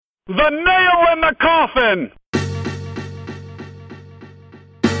The nail in the coffin!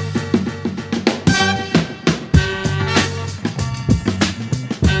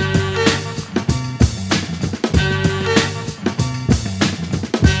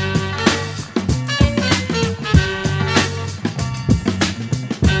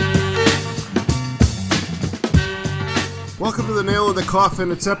 Welcome to the Nail in the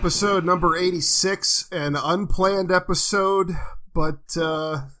Coffin. It's episode number 86, an unplanned episode, but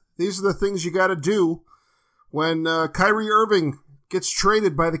these are the things you got to do when Kyrie Irving gets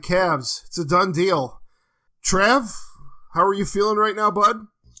traded by the Cavs. It's a done deal. Trav, how are you feeling right now, bud?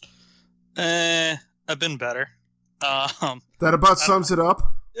 I've been better. That about sums it up?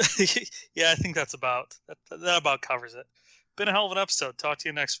 Yeah, I think that about covers it. Been a hell of an episode. Talk to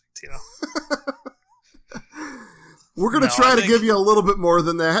you next week, Tino. We're going to try to give you a little bit more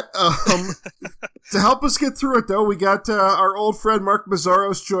than that. To help us get through it, though, we got our old friend Mark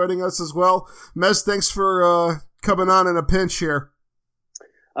Mazzaros joining us as well. Mez, thanks for coming on in a pinch here.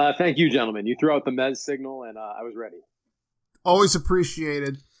 Thank you, gentlemen. You threw out the Mez signal, and I was ready. Always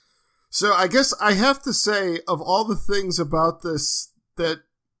appreciated. So I guess I have to say, of all the things about this that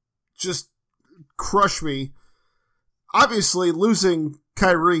just crush me, obviously losing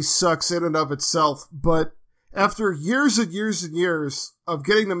Kyrie sucks in and of itself, but after years and years and years of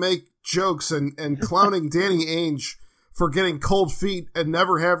getting to make jokes and clowning Danny Ainge for getting cold feet and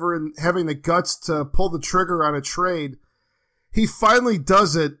never having the guts to pull the trigger on a trade, he finally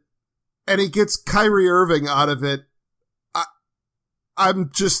does it, and he gets Kyrie Irving out of it. I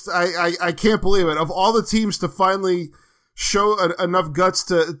can't believe it. Of all the teams to finally show enough guts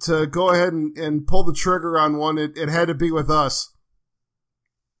to go ahead and pull the trigger on one, it had to be with us.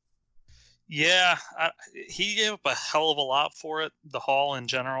 Yeah, he gave up a hell of a lot for it. The haul in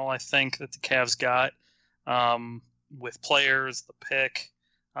general, I think, that the Cavs got with players, the pick.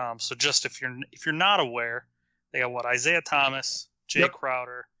 So just if you're not aware, they got Isaiah Thomas, Jay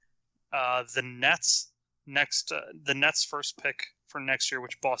Crowder, the Nets first pick for next year,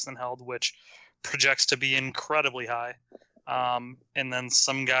 which Boston held, which projects to be incredibly high. And then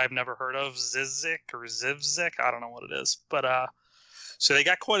some guy I've never heard of, Zivzik, I don't know what it is, but so they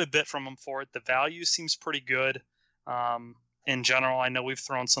got quite a bit from him for it. The value seems pretty good. In general, I know we've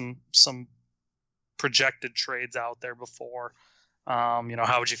thrown some projected trades out there before. How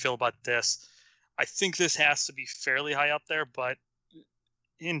would you feel about this? I think this has to be fairly high up there, but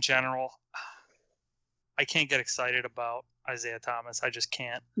in general, I can't get excited about Isaiah Thomas. I just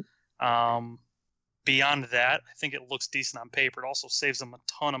can't. Beyond that, I think it looks decent on paper. It also saves them a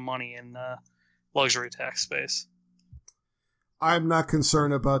ton of money in luxury tax space. I'm not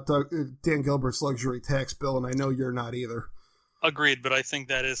concerned about Dan Gilbert's luxury tax bill, and I know you're not either. Agreed, but I think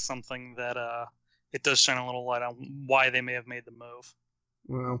that is something that it does shine a little light on why they may have made the move.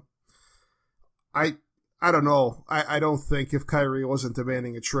 Well, I don't know. I don't think if Kyrie wasn't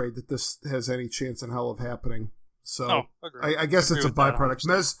demanding a trade that this has any chance in hell of happening. So I guess it's a byproduct.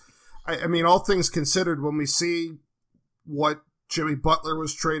 Mez, I mean, all things considered, when we see what Jimmy Butler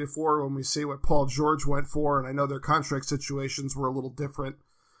was traded for, when we see what Paul George went for, and I know their contract situations were a little different.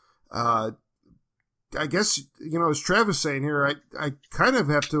 I guess, as Travis saying here, I kind of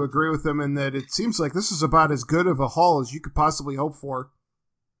have to agree with him in that it seems like this is about as good of a haul as you could possibly hope for.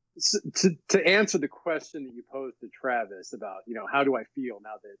 So, to answer the question that you posed to Travis about, how do I feel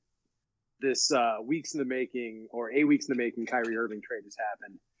now that this weeks in the making or 8 weeks in the making Kyrie Irving trade has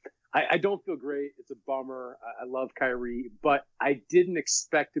happened? I don't feel great. It's a bummer. I love Kyrie, but I didn't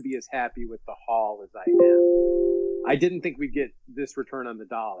expect to be as happy with the haul as I am. I didn't think we'd get this return on the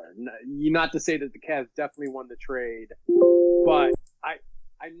dollar. Not to say that the Cavs definitely won the trade, but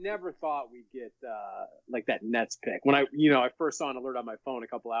I never thought we'd get like that Nets pick. When I first saw an alert on my phone a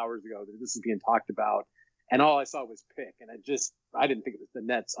couple hours ago that this is being talked about, and all I saw was pick, and I didn't think it was the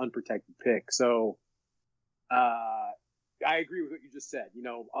Nets unprotected pick. So, I agree with what you just said.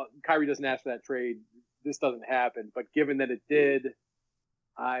 Kyrie doesn't ask for that trade. This doesn't happen. But given that it did,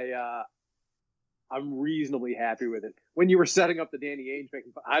 I'm reasonably happy with it. When you were setting up the Danny Ainge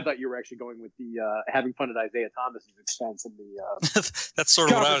making fun, I thought you were actually going with the having fun at Isaiah Thomas's expense in the. That's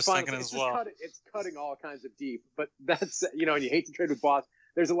sort of what I was thinking as well. It's cutting all kinds of deep, but that's and you hate to trade with Boston.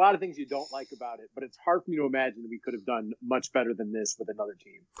 There's a lot of things you don't like about it, but it's hard for me to imagine that we could have done much better than this with another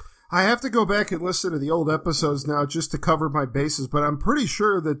team. I have to go back and listen to the old episodes now just to cover my bases, but I'm pretty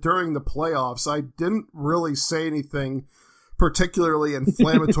sure that during the playoffs, I didn't really say anything particularly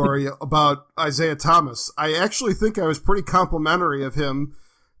inflammatory about Isaiah Thomas. I actually think I was pretty complimentary of him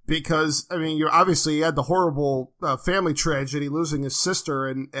because, I mean, obviously he had the horrible family tragedy losing his sister,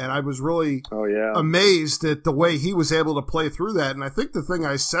 and I was really amazed at the way he was able to play through that. And I think the thing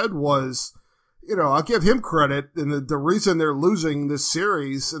I said was, I'll give him credit, and the reason they're losing this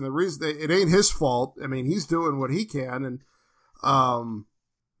series, and the reason it ain't his fault. I mean, he's doing what he can, and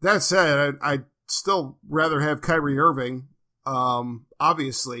that said, I'd still rather have Kyrie Irving,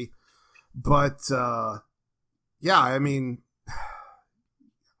 obviously, but I mean,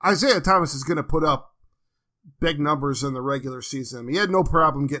 Isaiah Thomas is going to put up big numbers in the regular season. I mean, he had no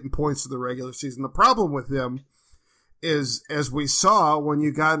problem getting points in the regular season. The problem with him is, as we saw when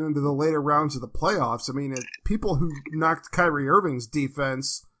you got into the later rounds of the playoffs, I mean, people who knocked Kyrie Irving's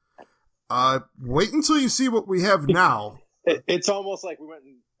defense, wait until you see what we have now. It's almost like we went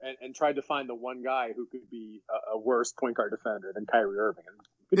and tried to find the one guy who could be a worse point guard defender than Kyrie Irving.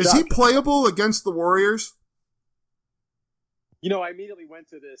 Is he playable against the Warriors? I immediately went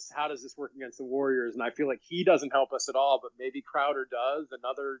to this, how does this work against the Warriors? And I feel like he doesn't help us at all, but maybe Crowder does.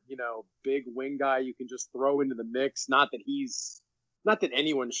 Another, big wing guy you can just throw into the mix. Not that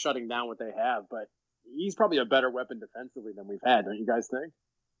anyone's shutting down what they have, but he's probably a better weapon defensively than we've had. Don't you guys think?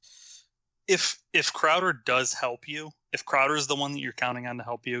 If Crowder does help you, if Crowder is the one that you're counting on to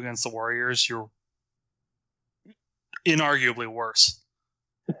help you against the Warriors, you're inarguably worse.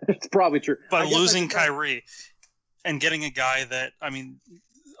 It's probably true. But losing Kyrie and getting a guy that, I mean,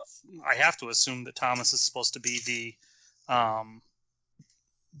 I have to assume that Thomas is supposed to be the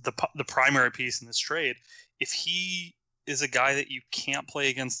primary piece in this trade. If he is a guy that you can't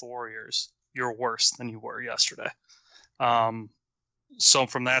play against the Warriors, you're worse than you were yesterday. So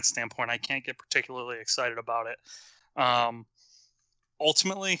from that standpoint, I can't get particularly excited about it.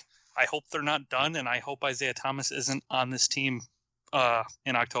 Ultimately, I hope they're not done, and I hope Isaiah Thomas isn't on this team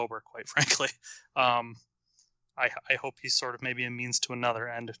in October, quite frankly. I hope he's sort of maybe a means to another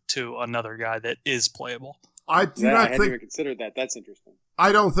end to another guy that is playable. I hadn't even considered that. That's interesting.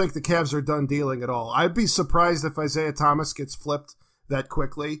 I don't think the Cavs are done dealing at all. I'd be surprised if Isaiah Thomas gets flipped that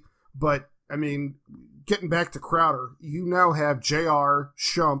quickly. But, I mean, getting back to Crowder, you now have JR,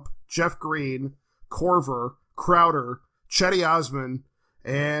 Shump, Jeff Green, Korver, Crowder, Chetty Osman,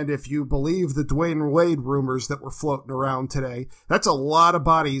 and if you believe the Dwayne Wade rumors that were floating around today, that's a lot of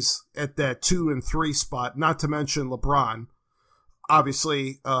bodies at that 2 and 3 spot, not to mention LeBron.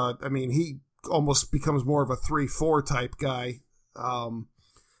 Obviously, I mean, he almost becomes more of a 3-4 type guy.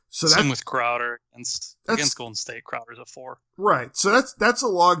 Same with Crowder. Against Golden State, Crowder's a 4. Right. So that's a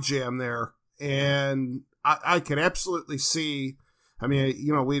logjam there. And I could absolutely see, I mean,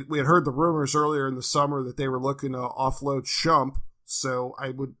 we had heard the rumors earlier in the summer that they were looking to offload Shump. So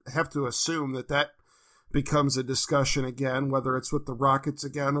I would have to assume that becomes a discussion again, whether it's with the Rockets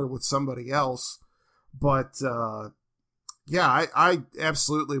again or with somebody else. But, I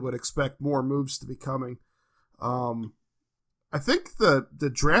absolutely would expect more moves to be coming. I think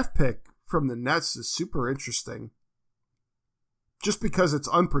the draft pick from the Nets is super interesting just because it's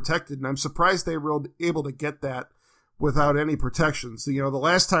unprotected, and I'm surprised they were able to get that without any protections. The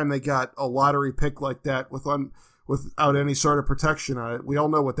last time they got a lottery pick like that without any sort of protection on it, we all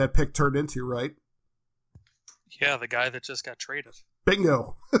know what that pick turned into, right? Yeah, the guy that just got traded.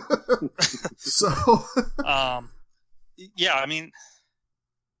 Bingo. So, yeah, I mean,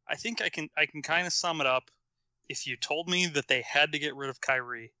 I think I can kind of sum it up. If you told me that they had to get rid of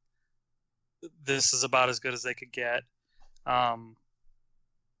Kyrie, this is about as good as they could get. But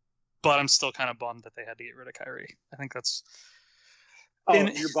I'm still kind of bummed that they had to get rid of Kyrie. I think that's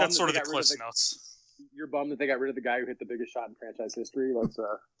that's sort of the Cliff's notes. You're bummed that they got rid of the guy who hit the biggest shot in franchise history. Let's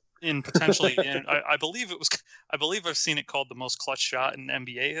I believe I've seen it called the most clutch shot in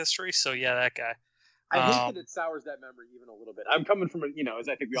NBA history. So yeah, that guy. I hate that it sours that memory even a little bit. I'm coming from as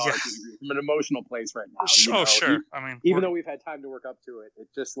I think we all agree, from an emotional place right now. Sure. Even though we've had time to work up to it,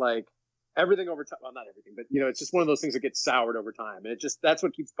 it's just like everything over time. Well, not everything, but it's just one of those things that gets soured over time, and that's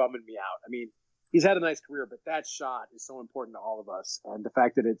what keeps bumming me out. I mean, he's had a nice career, but that shot is so important to all of us, and the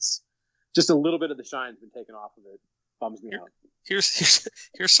fact that it's just a little bit of the shine's been taken off of it bums me out. Here's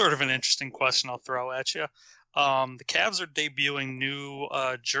sort of an interesting question I'll throw at you. The Cavs are debuting new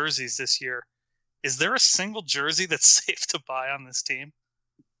jerseys this year. Is there a single jersey that's safe to buy on this team?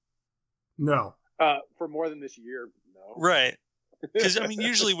 No. For more than this year, no. Right. Because, I mean,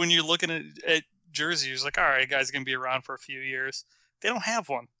 usually when you're looking at jerseys, you're like, all right, guys are going to be around for a few years. They don't have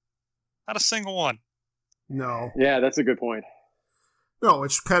one. Not a single one. No. Yeah, that's a good point. No,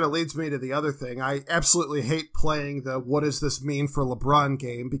 which kind of leads me to the other thing. I absolutely hate playing the what does this mean for LeBron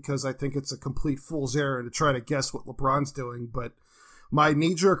game because I think it's a complete fool's errand to try to guess what LeBron's doing. But my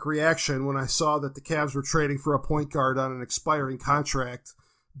knee-jerk reaction when I saw that the Cavs were trading for a point guard on an expiring contract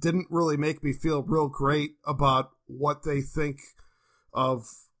didn't really make me feel real great about what they think of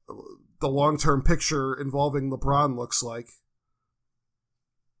the long-term picture involving LeBron looks like.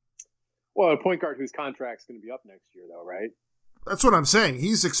 Well, a point guard whose contract's going to be up next year, though, right? That's what I'm saying.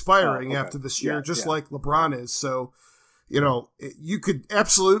 He's expiring after this year, like LeBron is. So, you could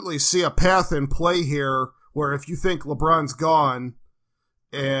absolutely see a path in play here where if you think LeBron's gone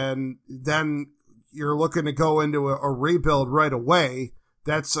and then you're looking to go into a rebuild right away,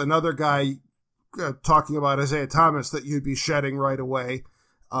 that's another guy talking about Isaiah Thomas that you'd be shedding right away,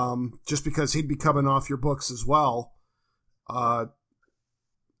 just because he'd be coming off your books as well. I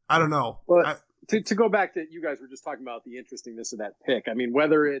don't know. Well, to go back to, you guys were just talking about the interestingness of that pick. I mean,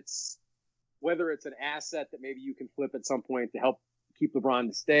 whether it's an asset that maybe you can flip at some point to help keep LeBron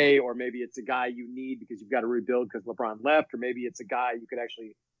to stay, or maybe it's a guy you need because you've got to rebuild because LeBron left, or maybe it's a guy you could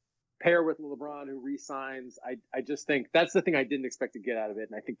actually pair with LeBron who re-signs. I just think that's the thing I didn't expect to get out of it,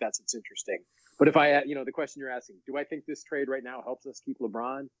 and I think that's what's interesting. But if the question you're asking, do I think this trade right now helps us keep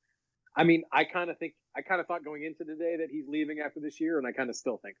LeBron? I mean, I kind of thought going into today that he's leaving after this year, and I kind of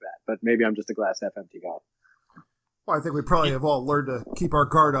still think that. But maybe I'm just a glass half empty guy. Well, I think we probably have all learned to keep our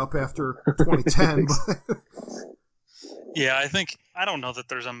guard up after 2010. Yeah, I don't know that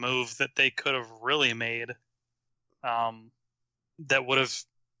there's a move that they could have really made that would have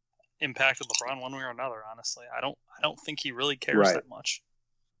impacted LeBron one way or another. Honestly, I don't think he really cares that much.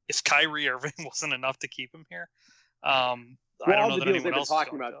 If Kyrie Irving wasn't enough to keep him here, I don't know that anyone else is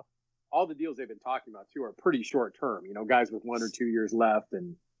going to. All the deals they've been talking about too are pretty short term. Guys with 1 or 2 years left,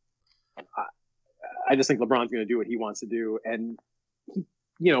 and I just think LeBron's going to do what he wants to do, and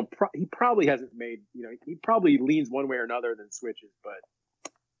he probably hasn't made. He probably leans one way or another, then switches, but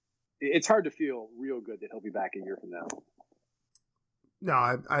it's hard to feel real good that he'll be back a year from now. No,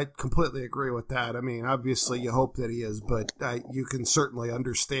 I completely agree with that. I mean, obviously you hope that he is, but you can certainly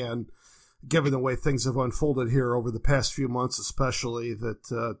understand, given the way things have unfolded here over the past few months, especially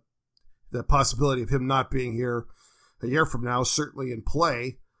that the possibility of him not being here a year from now is certainly in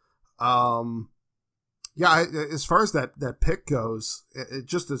play. As far as that pick goes,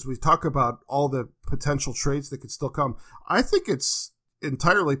 just as we talk about all the potential trades that could still come, I think it's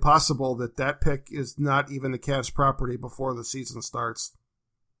entirely possible that pick is not even the Cavs' property before the season starts.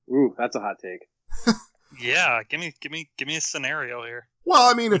 Ooh, that's a hot take. Yeah, give me a scenario here.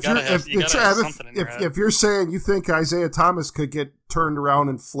 Well, I mean, if you're saying you think Isaiah Thomas could get turned around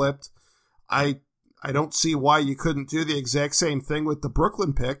and flipped, I don't see why you couldn't do the exact same thing with the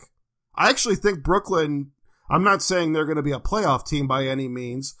Brooklyn pick. I actually think Brooklyn, I'm not saying they're going to be a playoff team by any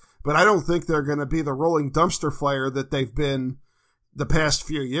means, but I don't think they're going to be the rolling dumpster fire that they've been the past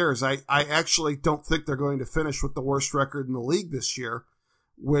few years. I actually don't think they're going to finish with the worst record in the league this year,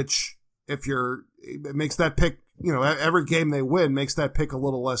 which it makes that pick, every game they win makes that pick a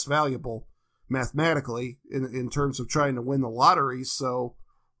little less valuable mathematically in terms of trying to win the lottery. So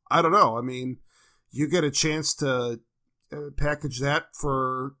I don't know. I mean, you get a chance to package that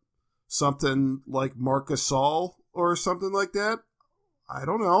for something like Marc Gasol or something like that. I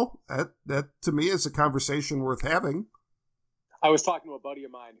don't know. That to me is a conversation worth having. I was talking to a buddy of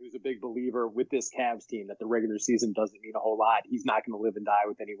mine who's a big believer with this Cavs team that the regular season doesn't mean a whole lot. He's not going to live and die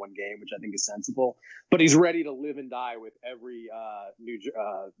with any one game, which I think is sensible. But he's ready to live and die with every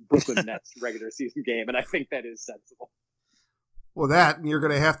Brooklyn Nets regular season game, and I think that is sensible. Well, and you're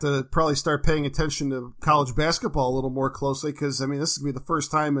going to have to probably start paying attention to college basketball a little more closely because, I mean, this is going to be the first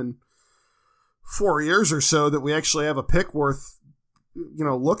time in 4 years or so that we actually have a pick worth,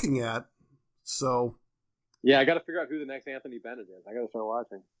 looking at. So... yeah, I got to figure out who the next Anthony Bennett is. I got to start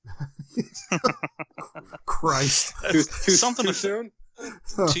watching. Christ. Something too soon?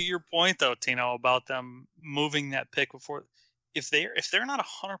 To your point, though, Tino, about them moving that pick before, if they're not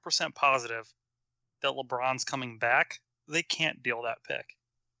 100% positive that LeBron's coming back, they can't deal that pick.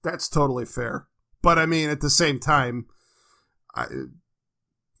 That's totally fair. But, I mean, at the same time,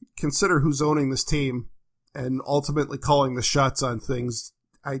 consider who's owning this team and ultimately calling the shots on things.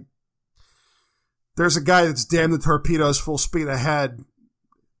 There's a guy that's damn the torpedoes full speed ahead.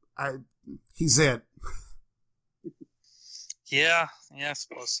 He's it. Yeah, I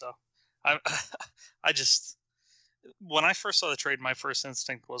suppose so. I just, when I first saw the trade, my first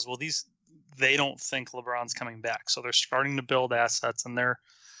instinct was, well, they don't think LeBron's coming back. So they're starting to build assets and they're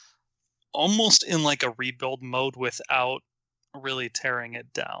almost in like a rebuild mode without really tearing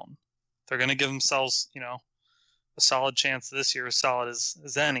it down. They're going to give themselves, a solid chance this year, as solid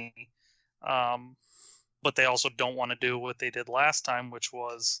as any. But they also don't want to do what they did last time, which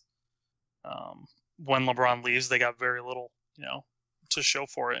was when LeBron leaves, they got very little, to show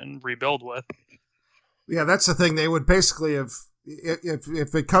for it and rebuild with. Yeah, that's the thing. They would basically have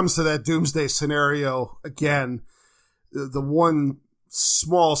if it comes to that doomsday scenario again, the one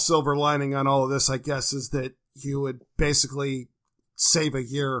small silver lining on all of this, I guess, is that you would basically save a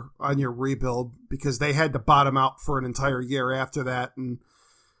year on your rebuild, because they had to bottom out for an entire year after that, and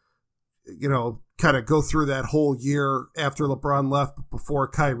kind of go through that whole year after LeBron left before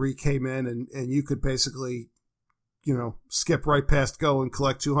Kyrie came in, and you could basically skip right past go and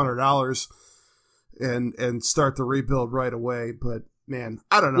collect $200 and start the rebuild right away. But man,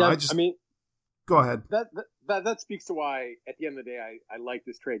 I don't know. Go ahead. That speaks to why, at the end of the day, I like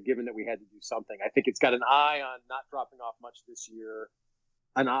this trade, given that we had to do something. I think it's got an eye on not dropping off much this year,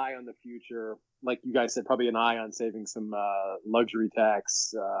 an eye on the future. Like you guys said, probably an eye on saving some luxury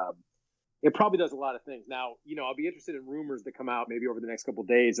tax. It probably does a lot of things. Now, I'll be interested in rumors that come out maybe over the next couple of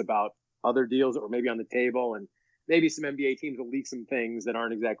days about other deals that were maybe on the table, and maybe some NBA teams will leak some things that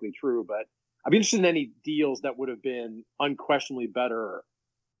aren't exactly true. But I'd be interested in any deals that would have been unquestionably better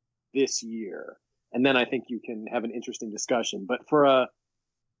this year. And then I think you can have an interesting discussion. But for a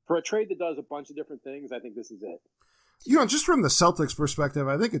trade that does a bunch of different things, I think this is it. Just from the Celtics perspective,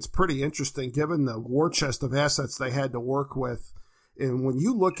 I think it's pretty interesting given the war chest of assets they had to work with. And when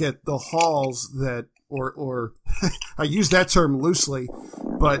you look at the hauls that, or I use that term loosely,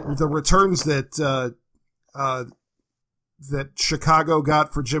 but the returns that Chicago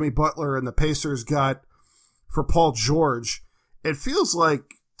got for Jimmy Butler and the Pacers got for Paul George, it feels like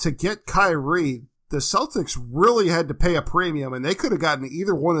to get Kyrie, the Celtics really had to pay a premium, and they could have gotten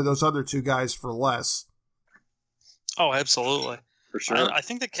either one of those other two guys for less. Oh, absolutely. For sure. I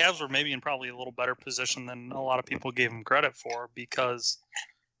think the Cavs were maybe in probably a little better position than a lot of people gave them credit for, because,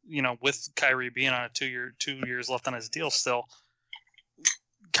 with Kyrie being on a 2 years left on his deal still,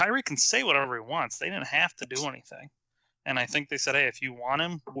 Kyrie can say whatever he wants. They didn't have to do anything. And I think they said, hey, if you want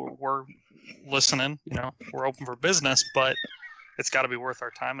him, we're listening, we're open for business, but it's got to be worth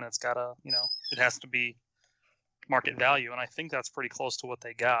our time, and it's got to, it has to be market value. And I think that's pretty close to what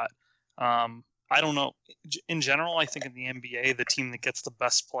they got. I don't know. In general, I think in the NBA, the team that gets the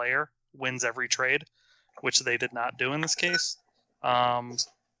best player wins every trade, which they did not do in this case. But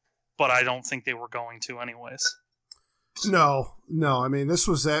I don't think they were going to anyways. No. I mean, this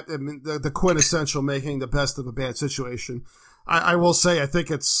was the quintessential making the best of a bad situation. I will say, I think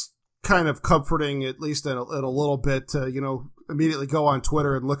it's kind of comforting, at least in a little bit, to, immediately go on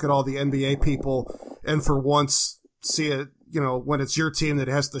Twitter and look at all the NBA people and for once see it, when it's your team that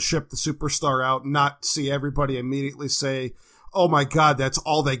has to ship the superstar out, not see everybody immediately say, oh my God, that's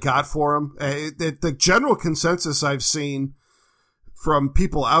all they got for him. The general consensus I've seen from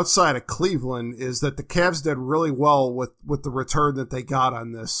people outside of Cleveland is that the Cavs did really well with the return that they got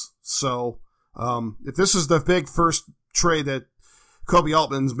on this. So if this is the big first trade that Kobe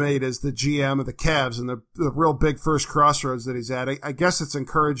Altman's made as the GM of the Cavs and the real big first crossroads that he's at, I guess it's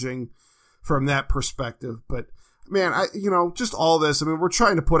encouraging from that perspective. But man, just all this, we're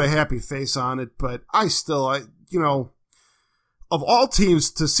trying to put a happy face on it, but of all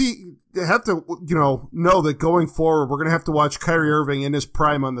teams to have to know that going forward, we're going to have to watch Kyrie Irving in his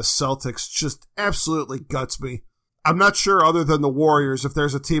prime on the Celtics just absolutely guts me. I'm not sure, other than the Warriors, if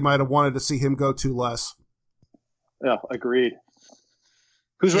there's a team I'd have wanted to see him go to less. Yeah, agreed.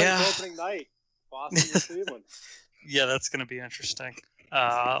 Who's ready for opening night? Boston or Cleveland? Yeah, that's going to be interesting.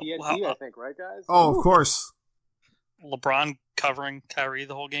 TNT, I think, right, guys? Oh, of course. LeBron covering Kyrie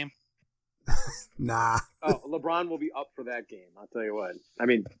the whole game? Nah. Oh, LeBron will be up for that game. I'll tell you what.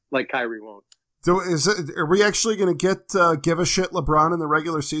 Like Kyrie won't. Are we actually going to get give a shit LeBron in the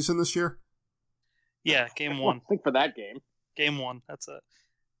regular season this year? Yeah, game one. I think for that game. Game one. That's it.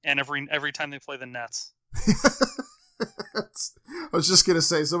 And every time they play the Nets. I was just going to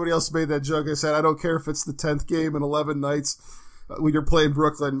say, somebody else made that joke. I said, I don't care if it's the 10th game in 11 nights. When you're playing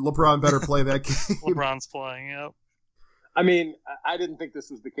Brooklyn, LeBron better play that game. LeBron's playing, yep. I didn't think this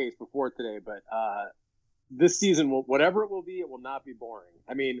was the case before today, but this season, whatever it will be, it will not be boring.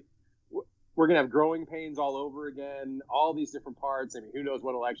 We're going to have growing pains all over again, all these different parts. Who knows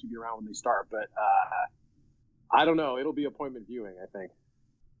what will actually be around when they start, but I don't know. It'll be appointment viewing, I think.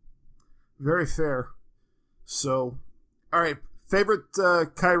 Very fair. So, all right, favorite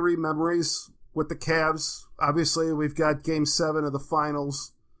Kyrie memories with the Cavs? Obviously, we've got Game 7 of the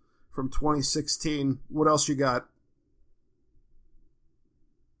Finals from 2016. What else you got?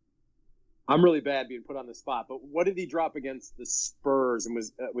 I'm really bad being put on the spot, but what did he drop against the Spurs? And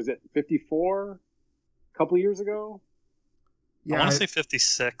was it 54 a couple of years ago? Yeah, I want to say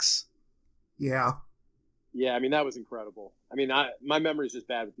 56. Yeah. Yeah, that was incredible. My memory is just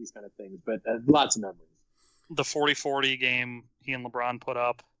bad with these kind of things, but lots of memories. The 40-40 game he and LeBron put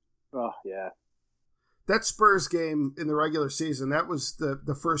up. Oh, yeah. that Spurs game in the regular season, that was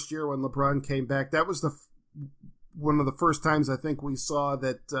the first year when LeBron came back. That was one of the first times I think we saw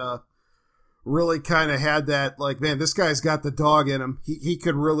that really kind of had that, like, man, this guy's got the dog in him. He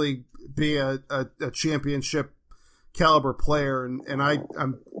could really be a championship caliber player, and I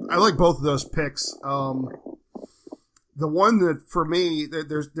like both of those picks. The one that for me,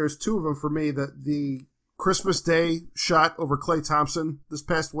 there's two of them for me. The Christmas Day shot over Klay Thompson this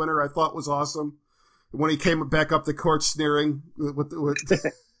past winter, I thought was awesome. When he came back up the court sneering,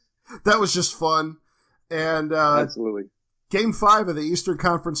 that was just fun. And absolutely, Game 5 of the Eastern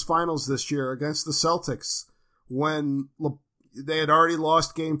Conference Finals this year against the Celtics, when they had already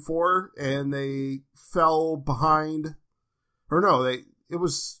lost Game 4 and they fell behind. It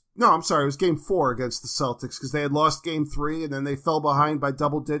was Game 4 against the Celtics because they had lost Game 3 and then they fell behind by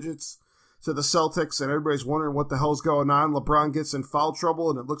double digits to the Celtics, and everybody's wondering what the hell's going on. LeBron gets in foul trouble,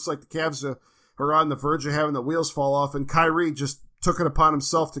 and it looks like the Cavs are on the verge of having the wheels fall off, and Kyrie just took it upon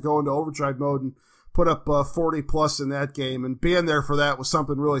himself to go into overdrive mode and put up 40-plus in that game, and being there for that was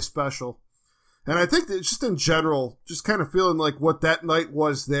something really special. And I think that just in general, just kind of feeling like what that night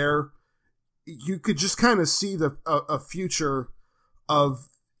was there, you could just kind of see a future of,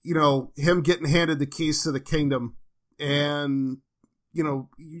 him getting handed the keys to the kingdom. And, you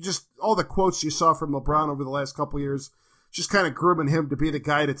just, all the quotes you saw from LeBron over the last couple of years, just kind of grooming him to be the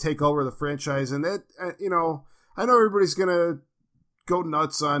guy to take over the franchise. And that, I know everybody's going to go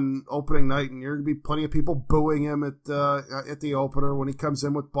nuts on opening night, and you're going to be plenty of people booing him at the opener when he comes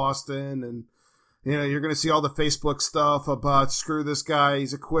in with Boston, and you're going to see all the Facebook stuff about screw this guy,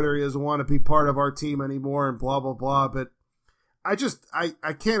 he's a quitter, he doesn't want to be part of our team anymore, and blah blah blah. But I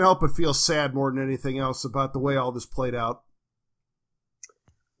can't help but feel sad more than anything else about the way all this played out.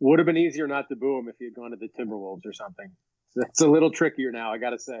 Would have been easier not to boo him if he had gone to the Timberwolves or something. So it's a little trickier now, I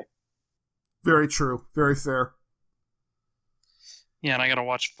gotta say. Very true, very fair. Yeah, and I gotta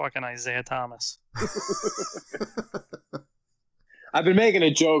watch fucking Isaiah Thomas. I've been making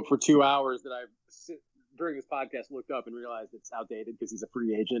a joke for 2 hours that during this podcast looked up and realized it's outdated because he's a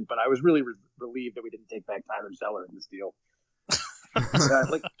free agent. But I was really relieved that we didn't take back Tyler Zeller in this deal.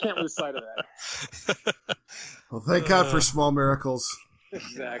 Can't lose sight of that. Well, thank God for small miracles.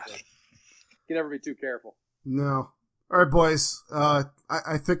 Exactly. You can never be too careful. No. All right, boys. I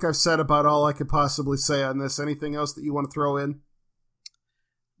think I've said about all I could possibly say on this. Anything else that you want to throw in?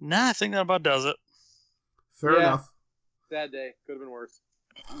 Nah, I think that about does it. Fair enough. Sad day. Could have been worse.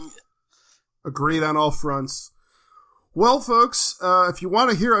 Agreed on all fronts. Well, folks, if you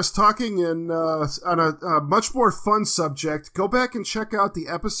want to hear us talking on a much more fun subject, go back and check out the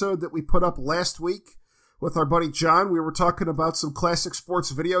episode that we put up last week with our buddy John. We were talking about some classic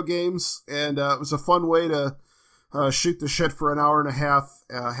sports video games, and it was a fun way to shoot the shit for an hour and a half.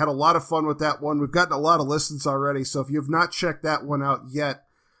 Had a lot of fun with that one. We've gotten a lot of listens already, so if you've not checked that one out yet,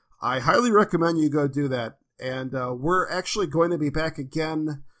 I highly recommend you go do that. And we're actually going to be back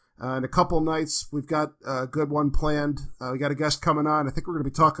again in a couple nights. We've got a good one planned. We got a guest coming on. I think we're going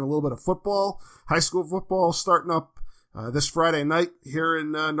to be talking a little bit of football, high school football, starting up this Friday night here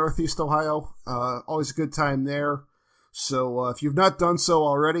in Northeast Ohio. Always a good time there. So if you've not done so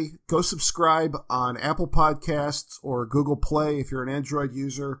already, go subscribe on Apple Podcasts or Google Play if you're an Android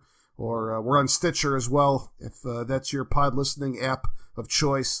user, or we're on Stitcher as well if that's your pod listening app of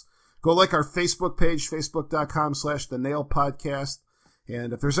choice. Go like our Facebook page, facebook.com/thenailpodcast.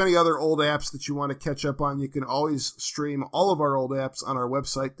 And if there's any other old apps that you want to catch up on, you can always stream all of our old apps on our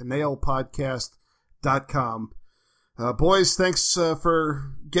website, thenailpodcast.com. Boys, thanks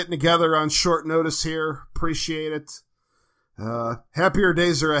for getting together on short notice here. Appreciate it. Happier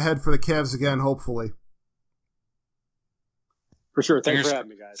days are ahead for the Cavs again, hopefully. For sure. Thanks for having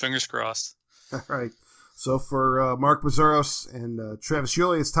me, guys. Fingers crossed. All right. So for Mark Mazzuros and Travis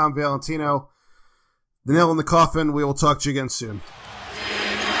Yulee, it's Tom Valentino. The Nail in the Coffin. We will talk to you again soon.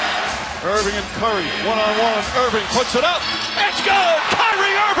 Irving and Curry, one-on-one. Irving puts it up. It's good!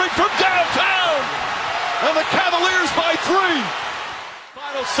 Kyrie Irving from downtown! And the Cavaliers by 3.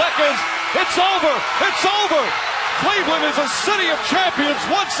 Final seconds. It's over! It's over! Cleveland is a city of champions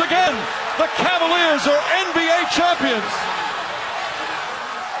once again. The Cavaliers are NBA champions.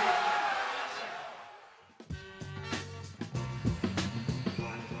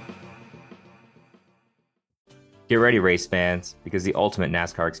 Get ready, race fans, because the ultimate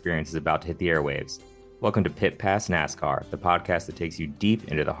NASCAR experience is about to hit the airwaves. Welcome to Pit Pass NASCAR, the podcast that takes you deep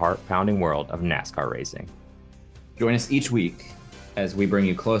into the heart-pounding world of NASCAR racing. Join us each week as we bring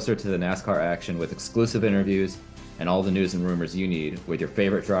you closer to the NASCAR action with exclusive interviews and all the news and rumors you need with your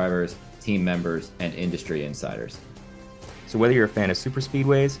favorite drivers, team members, and industry insiders. So whether you're a fan of super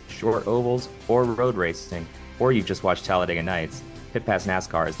speedways, short ovals, or road racing, or you've just watched Talladega Nights, Pit Pass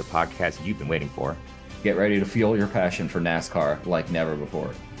NASCAR is the podcast you've been waiting for. Get ready to fuel your passion for NASCAR like never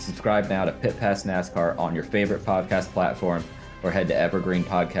before. Subscribe now to Pit Pass NASCAR on your favorite podcast platform or head to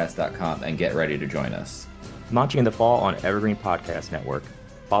evergreenpodcast.com and get ready to join us. Launching in the fall on Evergreen Podcast Network.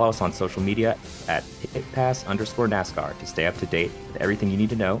 Follow us on social media at pitpass_NASCAR to stay up to date with everything you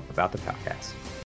need to know about the podcast.